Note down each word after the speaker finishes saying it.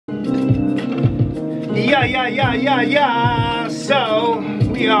Yeah. So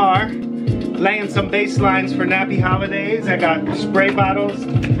we are laying some bass lines for Nappy Holidays. I got spray bottles,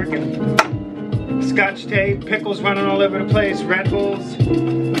 freaking scotch tape, pickles running all over the place, Red Bulls.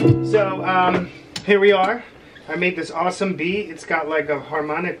 So here we are. I made this awesome beat. It's got like a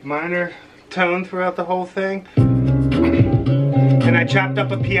harmonic minor tone throughout the whole thing. And I chopped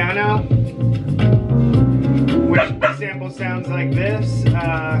up a piano, which the sample sounds like this.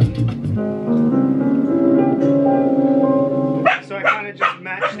 So I kind of just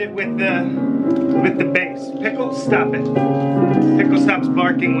matched it with the bass. Pickle, stop it. Pickle stops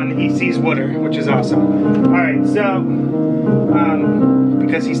barking when he sees water, which is awesome. All right, so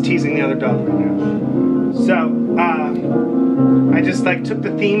because he's teasing the other dog right now. So I just like took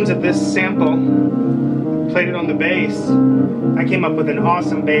the themes of this sample, played it on the bass. I came up with an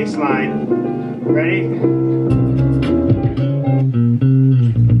awesome bass line. Ready?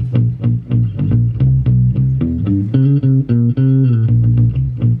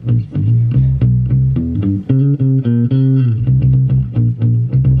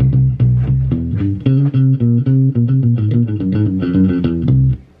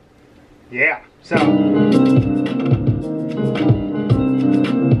 Yeah, so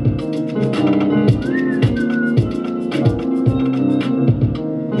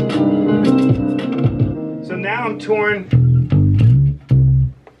now I'm torn.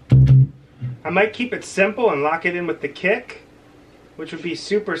 I might keep it simple and lock it in with the kick, which would be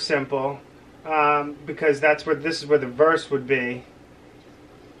super simple, because this is where the verse would be.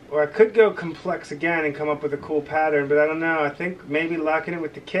 Or I could go complex again and come up with a cool pattern, but I don't know. I think maybe locking it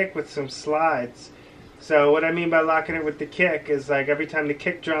with the kick with some slides. So what I mean by locking it with the kick is like every time the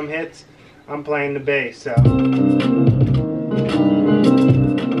kick drum hits, I'm playing the bass. So.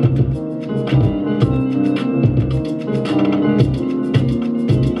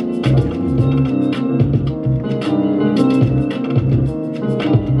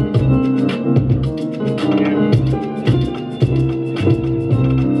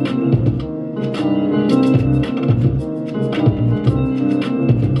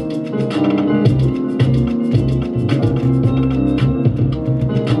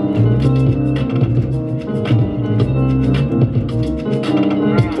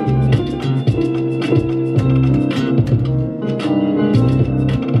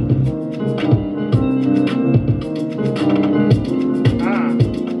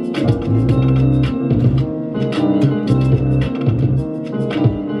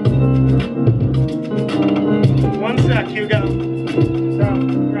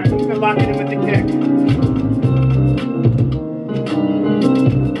 Lock it in with the kick.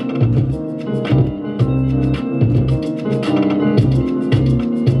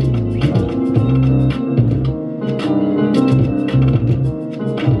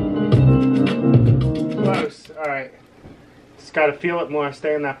 Close. Alright. Just gotta feel it more.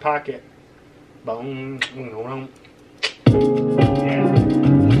 Stay in that pocket. Boom.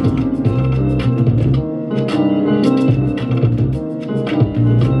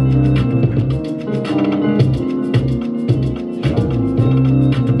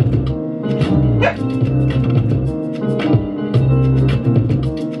 Yeah.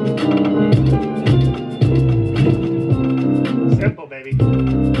 Simple, baby.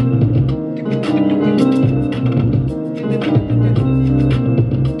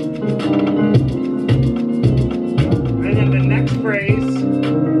 And then the next phrase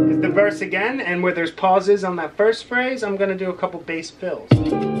is the verse again, and where there's pauses on that first phrase, I'm gonna do a couple bass fills. So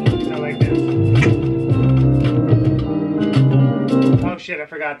like this. Oh shit, I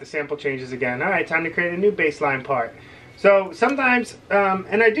forgot the sample changes again. Alright, time to create a new bass line part. So sometimes,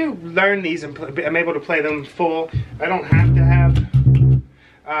 and I do learn these and I'm able to play them full. I don't have to have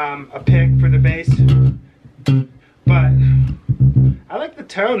a pick for the bass, but I like the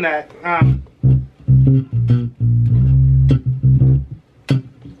tone that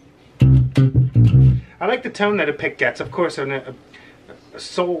a pick gets. Of course, I'm a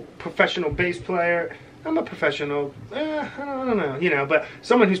sole professional bass player. I'm a professional, I don't know, you know, but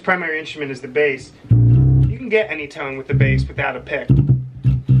someone whose primary instrument is the bass, you can get any tone with the bass without a pick.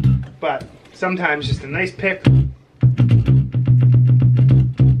 But sometimes just a nice pick,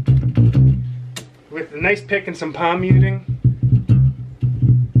 with a nice pick and some palm muting,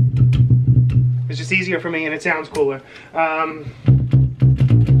 it's just easier for me and it sounds cooler.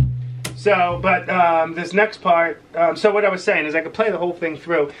 This next part, so what I was saying is I could play the whole thing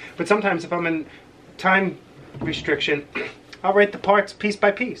through, but sometimes if I'm in time restriction, I'll write the parts piece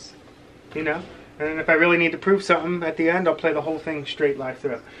by piece, you know? And if I really need to prove something at the end, I'll play the whole thing straight live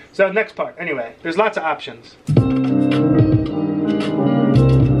through. So next part, anyway, there's lots of options.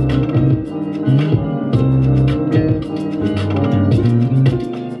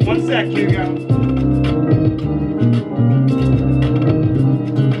 check, Hugo.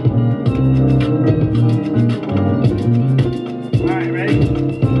 Alright, ready?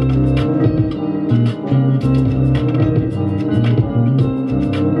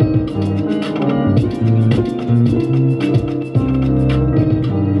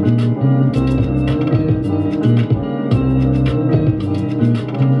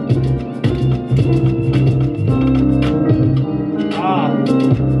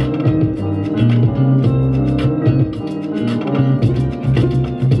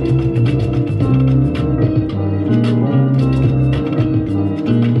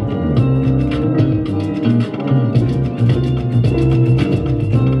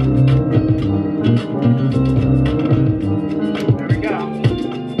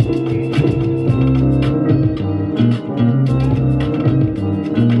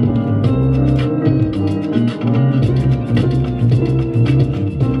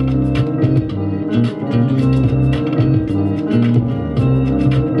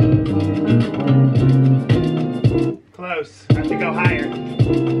 Close. I have to go higher.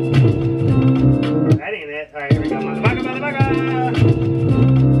 That ain't it. Alright, here we go. Motherfucker, motherfucker!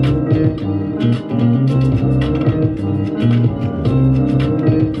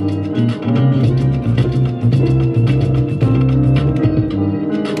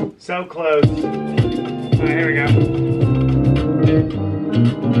 So close. Alright, here we go.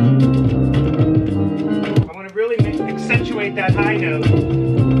 I want to really accentuate that high note.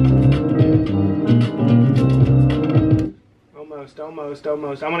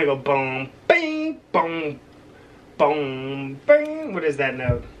 Almost. I want to go boom, bing, boom, boom, bing. What is that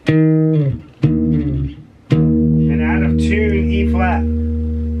note? An out of tune E flat.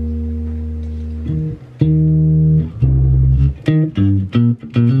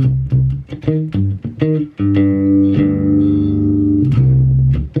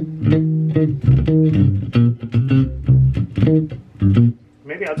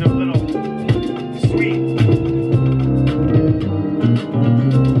 Maybe I'll do a little sweet.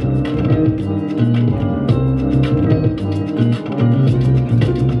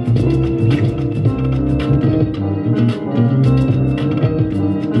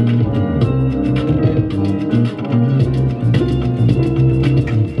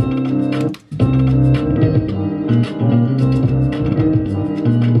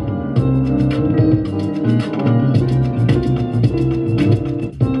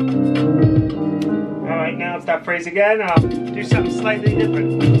 Alright, now it's that phrase again. I'll do something slightly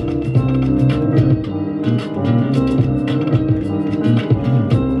different.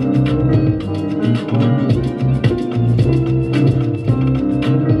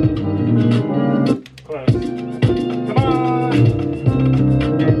 Close. Come on!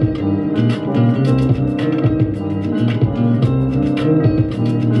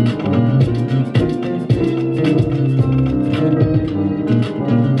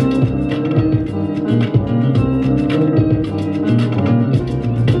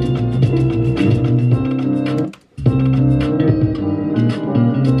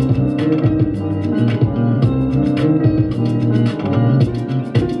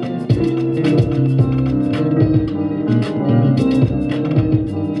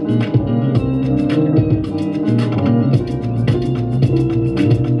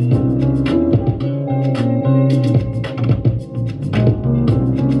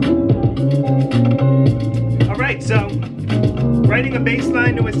 So, writing a bass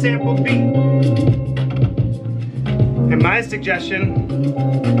line to a sample beat. And my suggestion,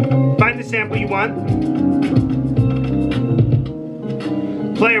 find the sample you want,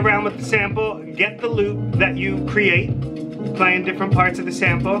 play around with the sample, get the loop that you create, playing different parts of the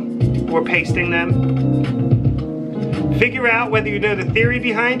sample, or pasting them. Figure out whether you know the theory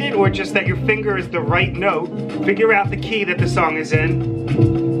behind it, or just that your finger is the right note. Figure out the key that the song is in.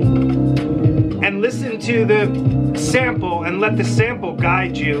 And listen to the sample and let the sample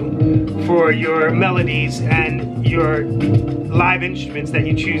guide you for your melodies and your live instruments that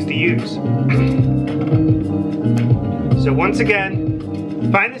you choose to use. So once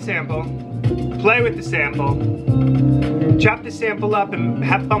again, find the sample, play with the sample, chop the sample up and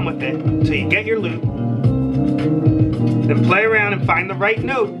have fun with it until you get your loop. Then play around and find the right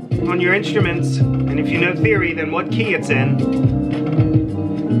note on your instruments, and if you know theory, then what key it's in.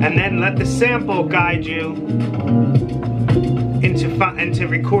 And then let the sample guide you into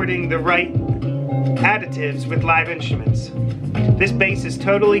recording the right additives with live instruments. This bass is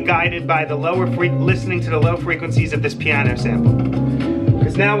totally guided by the listening to the low frequencies of this piano sample.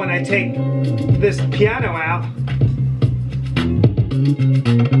 Because now when I take this piano out,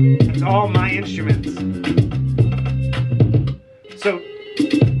 it's all my instruments. So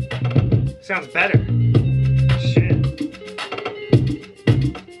sounds better. Shit.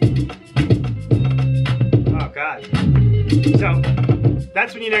 Oh God. So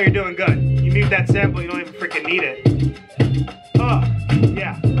that's when you know you're doing good. You mute that sample, you don't even freaking need it. Oh,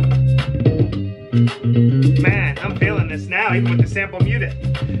 yeah. Man, I'm feeling this now, even with the sample muted.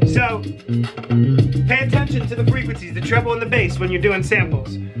 So, pay attention to the frequencies, the treble and the bass when you're doing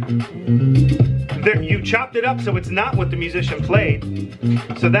samples. You chopped it up so it's not what the musician played.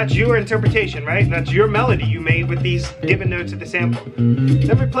 So that's your interpretation, right? That's your melody you made with these given notes of the sample.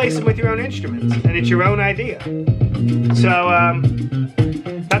 Then replace them with your own instruments, and it's your own idea. So,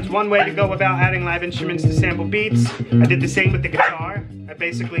 that's one way to go about adding live instruments to sample beats. I did the same with the guitar. I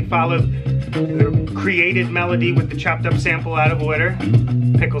basically followed the created melody with the chopped up sample out of order.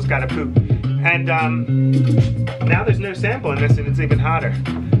 Pickle's gotta poop. And now there's no sample in this and it's even hotter.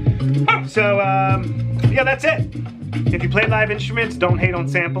 So yeah, that's it. If you play live instruments, don't hate on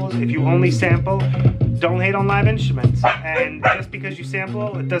samples. If you only sample, don't hate on live instruments. And just because you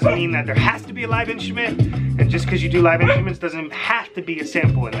sample, it doesn't mean that there has to be a live instrument. And just because you do live instruments doesn't have to be a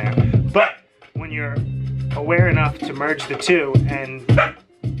sample in there. But when you're aware enough to merge the two and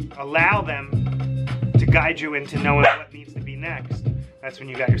allow them to guide you into knowing what needs to be next, that's when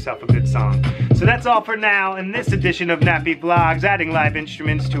you got yourself a good song. So that's all for now in this edition of Nappy Vlogs, adding live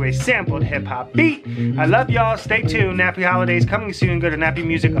instruments to a sampled hip-hop beat. I love y'all. Stay tuned. Nappy Holidays coming soon. Go to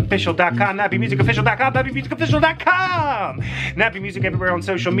nappymusicofficial.com, nappymusicofficial.com, nappymusicofficial.com. Nappy Music everywhere on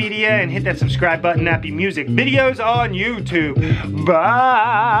social media, and hit that subscribe button. Nappy Music videos on YouTube.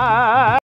 Bye.